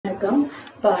வணக்கம்.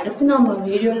 இப்போ அடுத்து நம்ம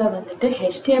வீடியோவில் வந்துட்டு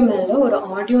HTML ஒரு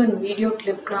ஆடியோ அண்ட் வீடியோ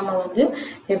கிளிப் நம்ம வந்து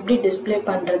எப்படி டிஸ்பிளே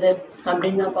பண்ணுறது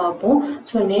அப்படின்னு தான் பார்ப்போம்.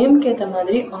 ஸோ நேம்க்கு ஏற்ற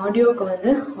மாதிரி ஆடியோவுக்கு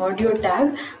வந்து ஆடியோ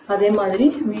டேக், அதே மாதிரி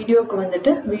வீடியோவுக்கு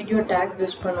வந்துட்டு வீடியோ டேக்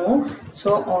யூஸ் பண்ணுவோம்.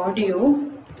 So audio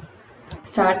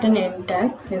start and end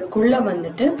take, இதுக்குள்ளே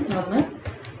வந்துட்டு நம்ம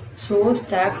சோர்ஸ்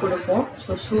டேக் கொடுப்போம்.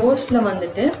 ஸோ சோர்ஸில்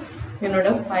வந்துட்டு என்னோட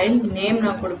ஃபைல் நேம்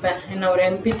நான் கொடுப்பேன். என்ன ஒரு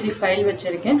MP3 ஃபைல்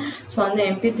வச்சுருக்கேன். ஸோ அந்த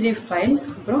MP3 ஃபைல்,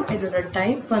 அப்புறம் இதோட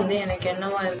டைப் வந்து எனக்கு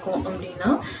என்னவா இருக்கும் அப்படின்னா,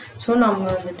 ஸோ நம்ம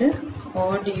வந்துட்டு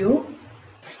ஆடியோ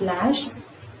ஸ்லாஷ்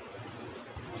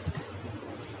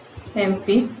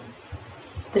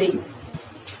MP3.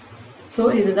 ஸோ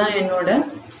இதுதான் என்னோட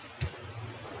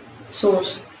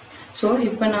சோர்ஸ். ஸோ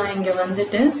இப்போ நான் இங்கே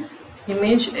வந்துட்டு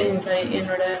இமேஜ் சாரி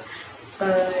என்னோட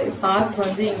பாத்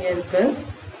வந்து இங்கே இருக்குது.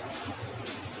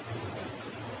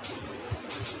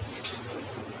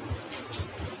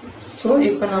 ஸோ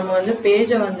இப்போ நம்ம வந்து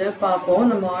பேஜை வந்து பார்ப்போம்,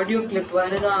 நம்ம ஆடியோ கிளிப்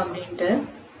வருதா அப்படின்ட்டு.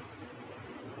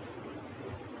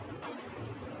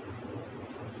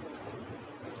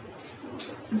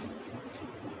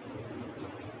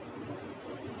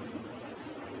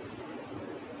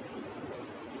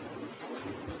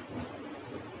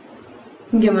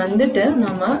 இங்கே வந்துட்டு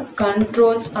நம்ம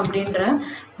கண்ட்ரோல்ஸ் அப்படின்ற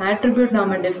ஆட்ரிபியூட்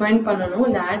நம்ம டிஃபைன் பண்ணணும்.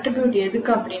 இந்த ஆட்ரிபியூட்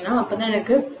எதுக்கு அப்படின்னா, அப்போ தான்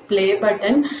எனக்கு play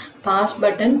button, pass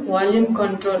button, volume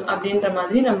control அப்படின்ற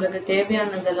மாதிரி நம்மளுக்கு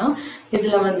தேவையானதெல்லாம்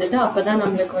இதில் வந்துட்டு அப்போ தான்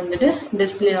நம்மளுக்கு வந்துட்டு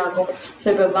டிஸ்பிளே ஆகும். ஸோ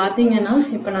இப்போ பார்த்தீங்கன்னா,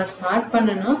 இப்போ நான் ஸ்டார்ட்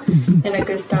பண்ணேன்னா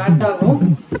எனக்கு ஸ்டார்ட் ஆகும்.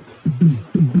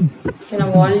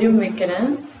 நான் வால்யூம் வைக்கிறேன்.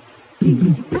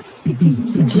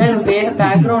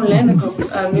 பேக்ரவுண்ட்ல எனக்கு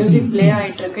மியூசிக் பிளே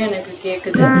ஆயிட்டு இருக்கு, எனக்கு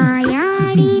கேக்குது.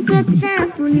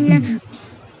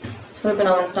 ஸோ இப்போ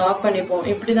நம்ம ஸ்டாப் பண்ணிப்போம்.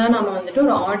 இப்படிதான் நம்ம வந்துட்டு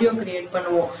ஒரு ஆடியோ கிரியேட்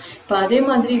பண்ணுவோம். இப்போ அதே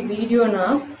மாதிரி வீடியோனா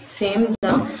சேம்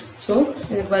தான். ஸோ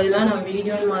இதுக்கு பதிலாக நான்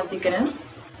வீடியோன்னு மாத்திக்கிறேன்.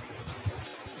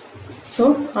 ஸோ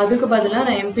அதுக்கு பதிலாக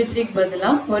நான் MP3க்கு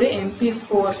பதிலாக ஒரு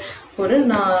MP4 ஒரு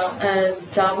நான்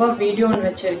ஜாவா வீடியோன்னு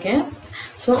வச்சிருக்கேன்.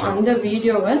 ஸோ அந்த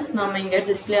வீடியோவை நாம் இங்கே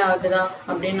டிஸ்பிளே ஆகுதா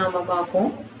அப்படின்னு நம்ம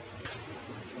பார்ப்போம்.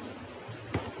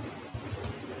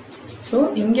 ஸோ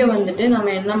இங்கே வந்துட்டு நம்ம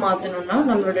என்ன மாற்றணும்னா,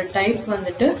 நம்மளோட டைப்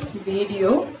வந்துட்டு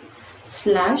வீடியோ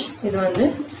ஸ்லாஷ் இது வந்து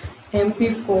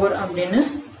MP4 அப்படின்னு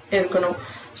இருக்கணும்.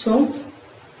 ஸோ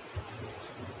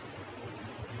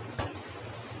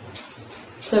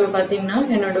இப்போ பார்த்தீங்கன்னா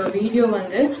என்னோட வீடியோ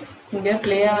வந்து இங்கே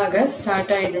ப்ளே ஆக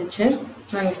ஸ்டார்ட் ஆகிடுச்சு.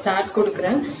 நான் ஸ்டார்ட்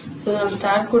கொடுக்குறேன். ஸோ நம்ம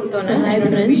ஸ்டார்ட் கொடுத்தோன்னே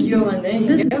என்னோட வீடியோ வந்து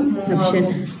இங்கே மூவ்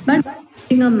ஆகும்.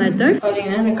 method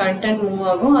பாத்தீங்கன்னா இந்த கண்டென்ட் மூவ்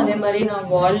ஆகும். அதே மாதிரி நான்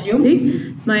volume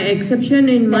my exception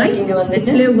in my இங்க வந்து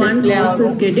display one off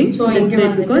is getting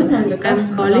displayed because I am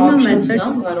calling a method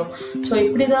வரும். ஸோ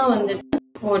இப்படி தான் வந்துட்டு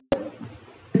ஒரு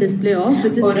display off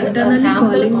which is internally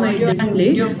calling my display,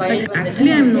 but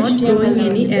actually I am not throwing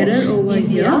any error over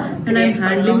here and I am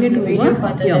handling it over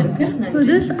here. So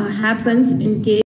this happens in case